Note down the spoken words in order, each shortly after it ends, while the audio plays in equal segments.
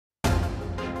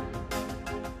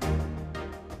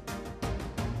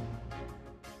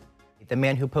The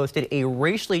man who posted a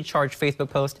racially charged Facebook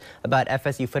post about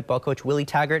FSU football coach Willie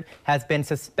Taggart has been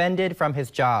suspended from his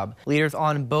job. Leaders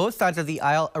on both sides of the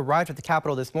aisle arrived at the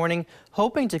Capitol this morning,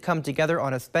 hoping to come together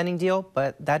on a spending deal,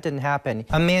 but that didn't happen.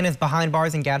 A man is behind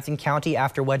bars in Gadsden County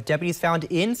after what deputies found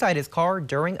inside his car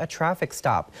during a traffic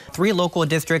stop. 3 local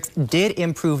districts did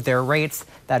improve their rates.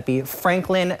 That'd be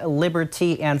Franklin,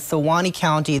 Liberty, and Sewanee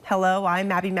County. Hello,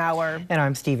 I'm Abby Maurer. And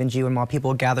I'm Stephen Jiwanmall.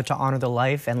 People gathered to honor the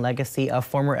life and legacy of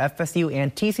former FSU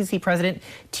and TCC President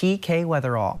T.K.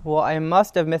 Weatherall. Well, I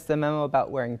must have missed the memo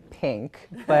about wearing pink,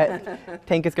 but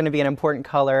pink is going to be an important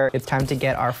color. It's time to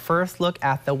get our first look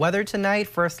at the weather tonight.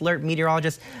 First Alert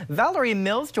meteorologist Valerie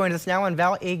Mills joins us now. And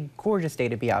Val, a gorgeous day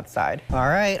to be outside. All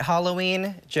right,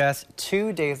 Halloween just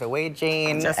 2 days away,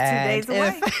 Jane. Just 2 days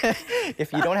away.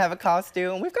 If you don't have a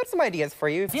costume, we've got some ideas for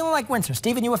you. Feeling like winter.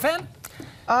 Steven, you a fan?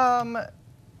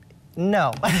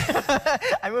 No.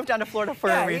 I moved down to Florida for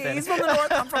a reason. He's from the north,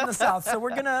 I'm from the south, so we're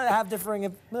going to have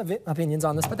differing opinions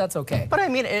on this, but that's okay. But I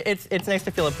mean, it's nice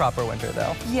to feel a proper winter,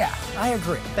 though. Yeah, I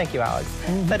agree. Thank you, Alex.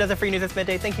 That does it for your news this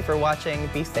midday. Thank you for watching.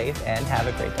 Be safe and have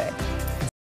a great day.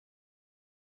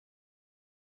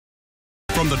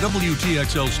 From the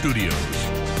WTXL studios,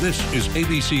 this is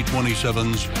ABC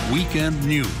 27's Weekend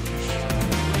News.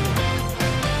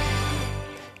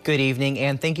 Good evening,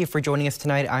 and thank you for joining us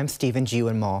tonight. I'm Stephen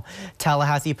Jiwanmall.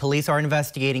 Tallahassee police are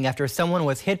investigating after someone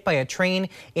was hit by a train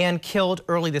and killed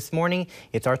early this morning.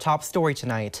 It's our top story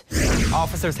tonight.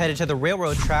 Officers headed to the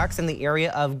railroad tracks in the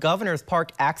area of Governor's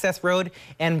Park Access Road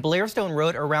and Blairstone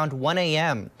Road around 1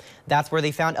 a.m. That's where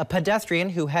they found a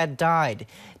pedestrian who had died.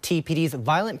 TPD's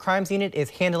Violent Crimes Unit is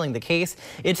handling the case.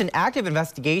 It's an active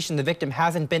investigation. The victim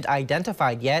hasn't been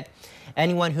identified yet.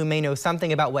 Anyone who may know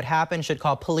something about what happened should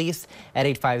call police at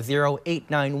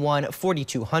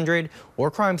 850-891-4200 or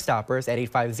Crime Stoppers at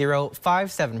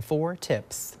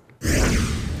 850-574-TIPS.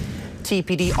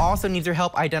 TPD also needs your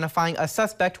help identifying a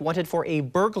suspect wanted for a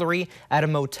burglary at a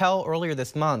motel earlier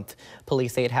this month.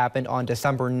 Police say it happened on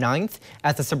December 9th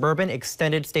at the Suburban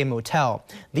Extended Stay Motel.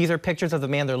 These are pictures of the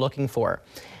man they're looking for.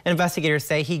 Investigators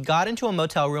say he got into a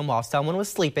motel room while someone was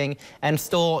sleeping and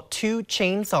stole 2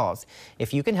 chainsaws.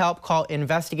 If you can help, call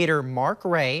investigator Mark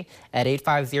Ray at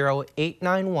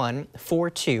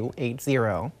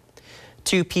 850-891-4280.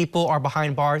 2 people are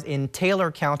behind bars in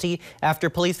Taylor County after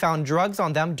police found drugs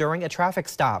on them during a traffic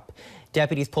stop.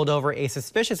 Deputies pulled over a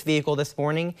suspicious vehicle this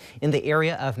morning in the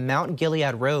area of Mount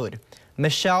Gilead Road.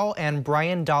 Michelle and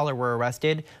Brian Dollar were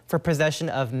arrested for possession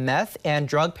of meth and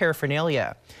drug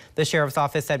paraphernalia. The sheriff's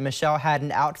office said Michelle had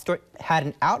an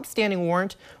outstanding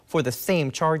warrant for the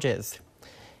same charges.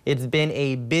 It's been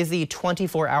a busy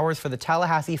 24 hours for the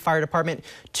Tallahassee Fire Department.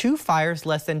 2 fires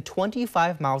less than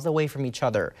 25 miles away from each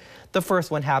other. The first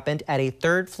one happened at a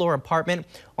 3rd-floor apartment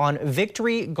on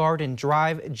Victory Garden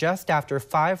Drive just after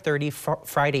 5:30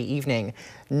 Friday evening.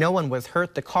 No one was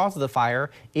hurt. The cause of the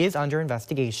fire is under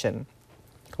investigation.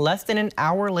 Less than an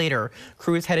hour later,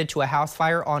 crews headed to a house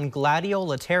fire on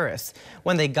Gladiola Terrace.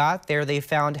 When they got there, they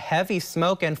found heavy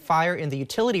smoke and fire in the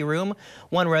utility room.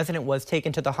 One resident was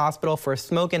taken to the hospital for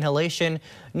smoke inhalation.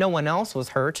 No one else was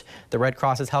hurt. The Red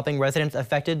Cross is helping residents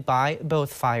affected by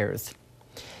both fires.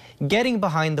 Getting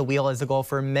behind the wheel is a goal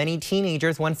for many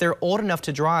teenagers once they're old enough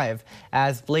to drive.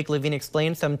 As Blake Levine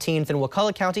explained, some teens in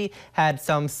Wakulla County had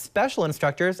some special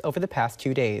instructors over the past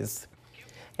 2 days.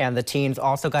 And the teens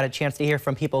also got a chance to hear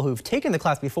from people who've taken the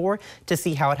class before to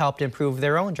see how it helped improve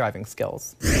their own driving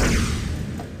skills.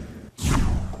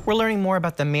 We're learning more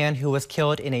about the man who was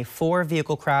killed in a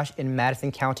 4-vehicle crash in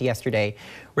Madison County yesterday.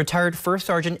 Retired First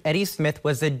Sergeant Eddie Smith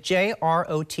was a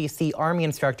JROTC Army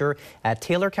instructor at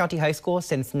Taylor County High School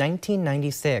since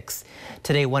 1996.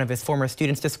 Today, one of his former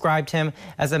students described him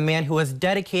as a man who was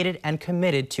dedicated and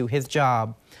committed to his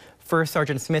job. First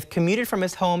Sergeant Smith commuted from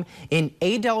his home in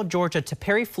Adel, Georgia to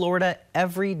Perry, Florida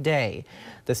every day.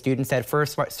 The student said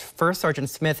First Sergeant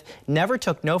Smith never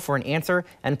took no for an answer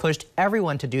and pushed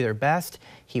everyone to do their best.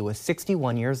 He was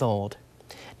 61 years old.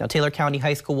 Now, Taylor County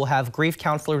High School will have grief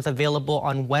counselors available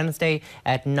on Wednesday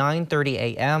at 9:30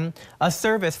 a.m. A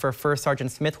service for First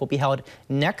Sergeant Smith will be held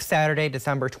next Saturday,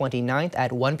 December 29th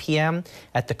at 1 p.m.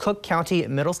 at the Cook County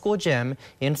Middle School Gym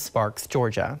in Sparks,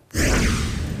 Georgia.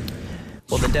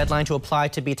 Well, the deadline to apply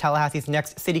to be Tallahassee's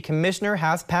next city commissioner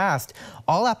has passed.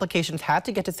 All applications had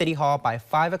to get to City Hall by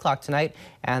 5 o'clock tonight,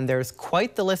 and there's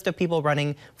quite the list of people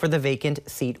running for the vacant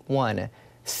seat 1.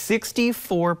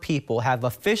 64 people have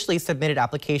officially submitted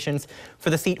applications for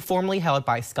the seat formerly held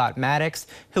by Scott Maddox,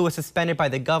 who was suspended by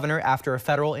the governor after a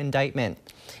federal indictment.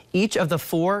 Each of the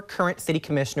 4 current city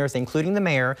commissioners, including the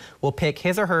mayor, will pick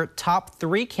his or her top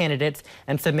 3 candidates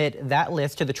and submit that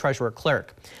list to the treasurer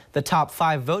clerk. The top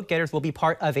 5 vote getters will be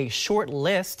part of a short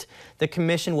list. The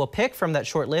commission will pick from that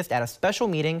short list at a special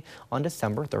meeting on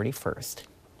December 31st.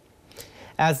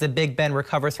 As the Big Bend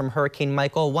recovers from Hurricane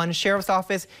Michael, one sheriff's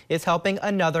office is helping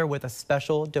another with a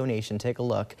special donation. Take a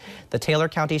look. The Taylor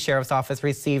County Sheriff's Office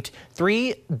received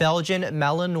 3 Belgian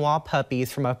Malinois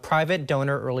puppies from a private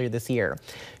donor earlier this year.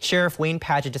 Sheriff Wayne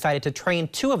Padgett decided to train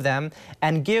 2 of them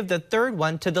and give the 3rd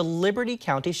one to the Liberty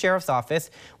County Sheriff's Office,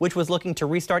 which was looking to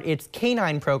restart its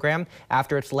canine program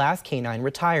after its last canine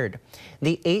retired.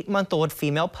 The 8-month-old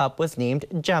female pup was named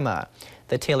Gemma.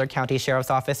 The Taylor County Sheriff's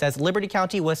Office says Liberty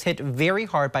County was hit very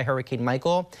hard by Hurricane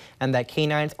Michael and that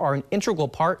canines are an integral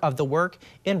part of the work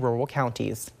in rural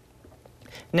counties.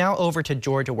 Now over to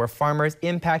Georgia, where farmers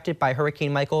impacted by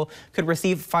Hurricane Michael could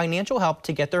receive financial help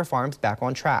to get their farms back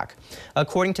on track.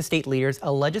 According to state leaders,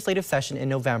 a legislative session in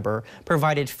November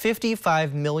provided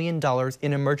 $55 million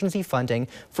in emergency funding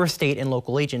for state and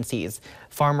local agencies.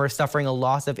 Farmers suffering a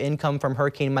loss of income from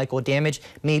Hurricane Michael damage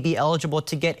may be eligible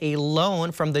to get a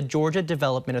loan from the Georgia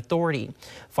Development Authority.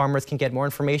 Farmers can get more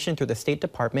information through the State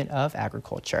Department of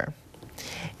Agriculture.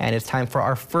 And it's time for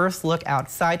our first look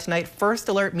outside tonight. First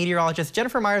Alert meteorologist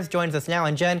Jennifer Myers joins us now.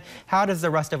 And Jen, how does the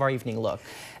rest of our evening look?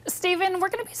 Stephen, we're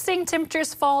going to be seeing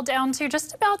temperatures fall down to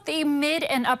just about the mid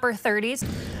and upper 30s.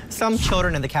 Some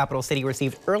children in the capital city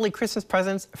received early Christmas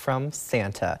presents from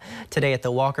Santa. Today at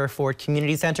the Walker Ford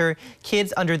Community Center,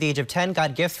 kids under the age of 10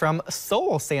 got gifts from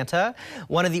Soul Santa.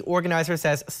 One of the organizers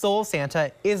says Soul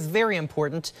Santa is very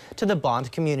important to the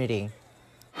Bond community.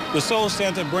 The Soul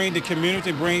Santa bring the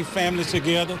community, bring families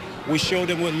together. We show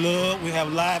them with love. We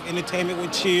have live entertainment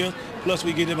with cheers. Plus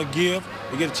we give them a gift.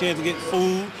 We get a chance to get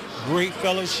food, great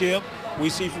fellowship. We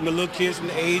see from the little kids from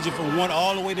the age of from 1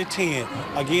 all the way to 10.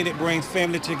 Again, it brings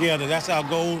family together. That's our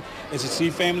goal, is to see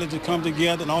families to come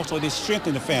together and also to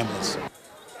strengthen the families.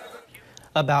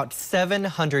 About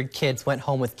 700 kids went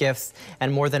home with gifts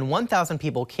and more than 1,000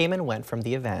 people came and went from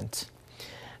the event.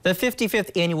 The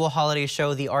 55th annual holiday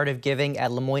show, The Art of Giving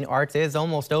at Lemoyne Arts, is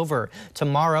almost over.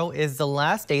 Tomorrow is the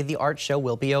last day the art show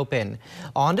will be open.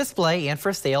 On display and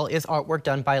for sale is artwork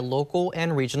done by local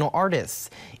and regional artists.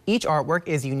 Each artwork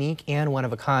is unique and one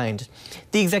of a kind.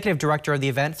 The executive director of the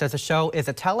event says the show is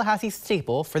a Tallahassee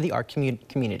staple for the art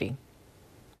community.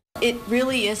 It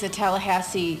really is a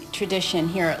Tallahassee tradition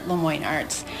here at Lemoyne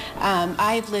Arts.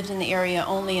 I've lived in the area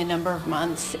only a number of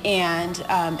months, and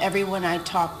everyone I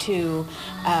talk to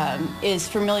is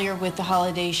familiar with the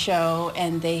holiday show,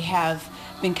 and they have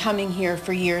been coming here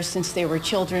for years since they were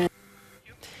children.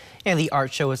 And the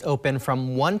art show is open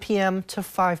from 1 p.m. to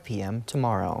 5 p.m.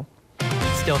 tomorrow.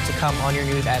 Still to come on your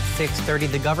news at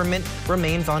 6:30, the government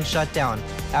remains on shutdown.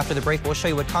 After the break, we'll show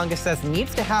you what Congress says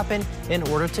needs to happen in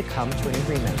order to come to an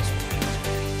agreement.